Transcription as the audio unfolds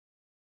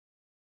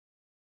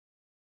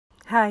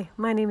Hi,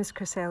 my name is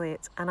Chris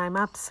Elliot and I'm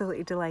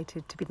absolutely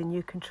delighted to be the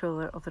new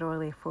controller of the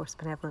Royal Air Force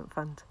Benevolent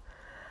Fund.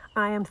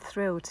 I am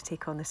thrilled to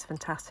take on this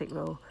fantastic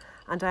role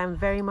and I am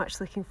very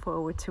much looking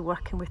forward to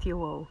working with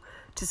you all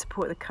to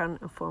support the current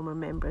and former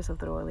members of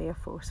the Royal Air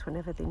Force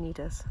whenever they need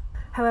us.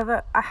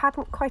 However, I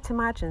hadn't quite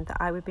imagined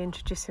that I would be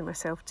introducing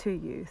myself to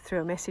you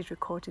through a message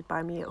recorded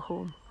by me at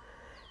home.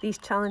 These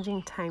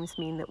challenging times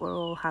mean that we're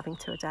all having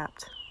to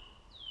adapt.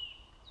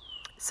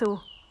 So,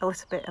 a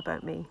little bit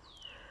about me.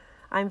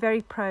 I'm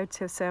very proud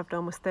to have served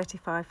almost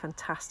 35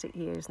 fantastic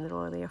years in the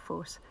Royal Air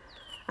Force,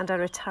 and I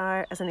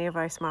retire as an Air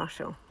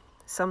Vice-Marshal,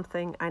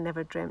 something I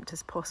never dreamt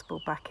as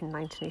possible back in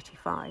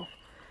 1985,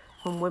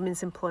 when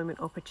women's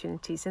employment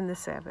opportunities in the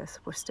service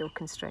were still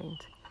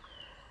constrained.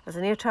 As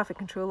an air traffic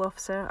control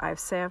officer, I have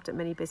served at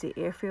many busy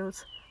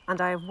airfields, and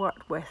I have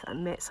worked with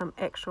and met some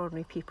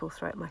extraordinary people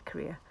throughout my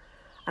career,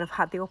 and have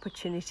had the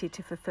opportunity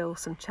to fulfil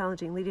some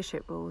challenging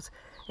leadership roles,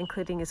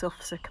 including as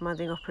Officer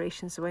Commanding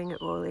Operations Wing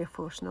at Royal Air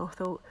Force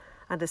Northolt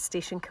and as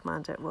Station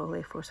Commander at Royal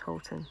Air Force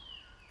Halton.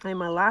 And in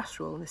my last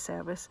role in the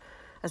service,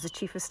 as the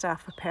Chief of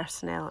Staff for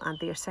Personnel and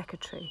their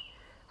Secretary,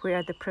 where I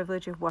had the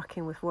privilege of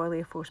working with Royal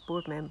Air Force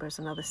board members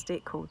and other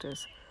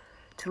stakeholders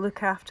to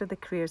look after the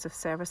careers of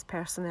service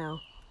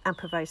personnel and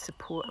provide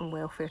support and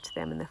welfare to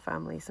them and their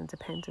families and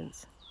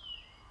dependents.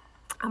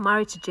 I'm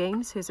married to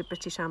James, who's a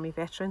British Army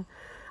veteran,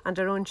 and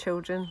our own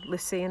children,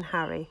 Lucy and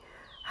Harry,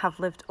 have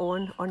lived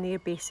on or near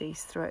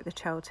bases throughout their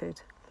childhood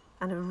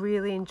and have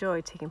really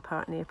enjoyed taking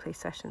part in airplay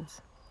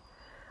sessions.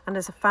 And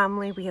as a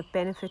family, we have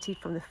benefited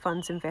from the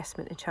fund's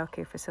investment in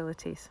childcare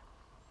facilities.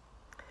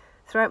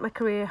 Throughout my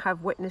career, I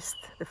have witnessed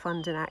the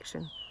fund in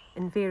action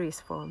in various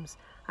forms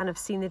and have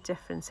seen the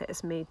difference it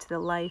has made to the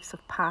lives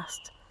of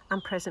past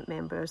and present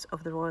members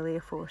of the Royal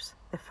Air Force,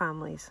 their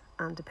families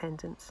and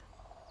dependents.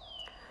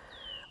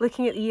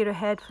 Looking at the year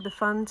ahead for the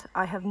fund,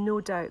 I have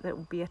no doubt that it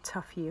will be a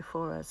tough year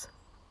for us.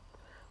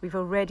 We've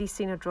already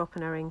seen a drop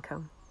in our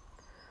income,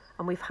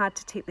 and we've had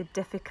to take the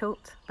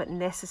difficult but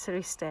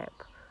necessary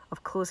step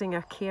of closing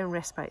our care and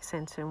respite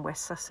centre in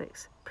West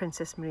Sussex,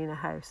 Princess Marina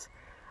House,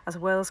 as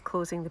well as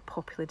closing the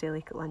popular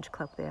Daily Lunch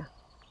Club there.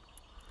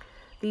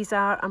 These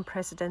are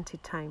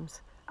unprecedented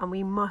times, and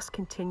we must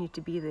continue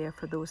to be there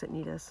for those that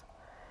need us.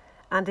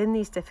 And in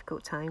these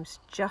difficult times,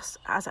 just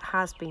as it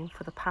has been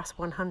for the past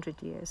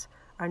 100 years,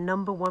 our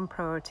number one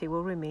priority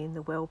will remain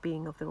the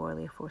well-being of the Royal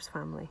Air Force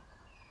family.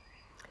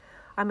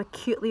 I'm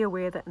acutely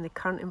aware that in the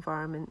current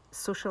environment,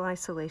 social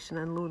isolation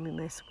and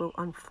loneliness will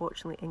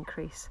unfortunately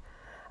increase.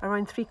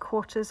 Around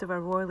 3/4 of our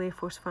Royal Air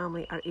Force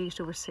family are aged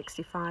over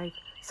 65,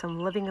 some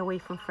living away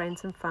from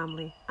friends and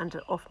family, and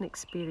are often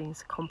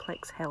experience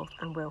complex health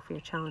and welfare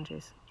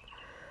challenges.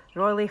 The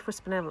Royal Air Force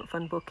Benevolent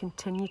Fund will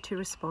continue to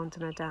respond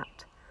and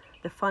adapt.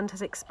 The fund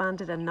has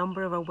expanded a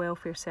number of our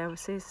welfare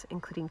services,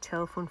 including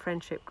telephone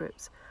friendship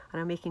groups,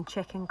 and are making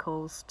check-in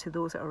calls to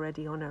those that are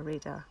already on our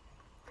radar.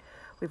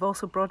 We've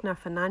also broadened our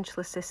financial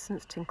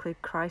assistance to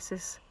include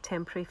crisis,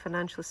 temporary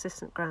financial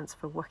assistance grants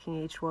for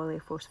working-age Royal Air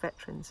Force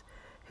veterans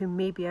who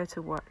may be out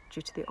of work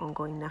due to the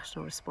ongoing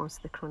national response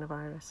to the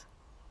coronavirus.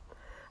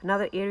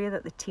 Another area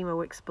that the team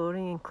are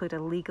exploring include a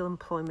legal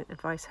employment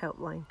advice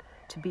helpline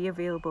to be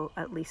available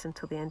at least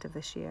until the end of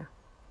this year.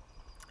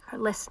 Our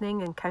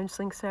listening and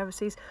counselling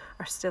services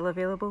are still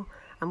available,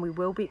 and we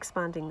will be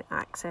expanding the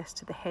access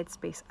to the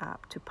Headspace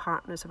app to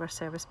partners of our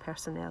service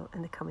personnel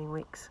in the coming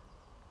weeks.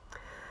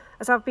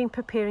 As I've been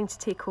preparing to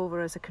take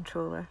over as a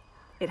controller,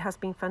 it has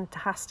been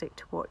fantastic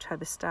to watch how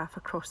the staff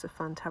across the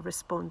fund have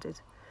responded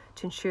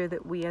to ensure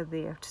that we are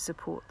there to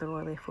support the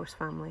Royal Air Force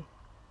family.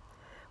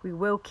 We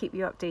will keep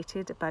you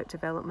updated about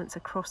developments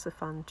across the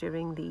fund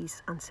during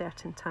these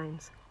uncertain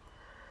times.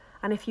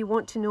 And if you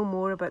want to know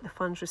more about the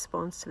fund's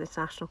response to this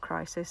national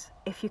crisis,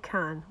 if you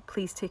can,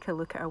 please take a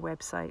look at our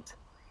website.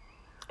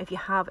 If you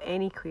have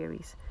any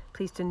queries,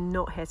 please do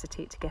not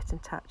hesitate to get in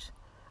touch.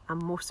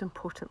 And most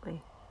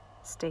importantly,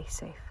 stay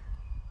safe.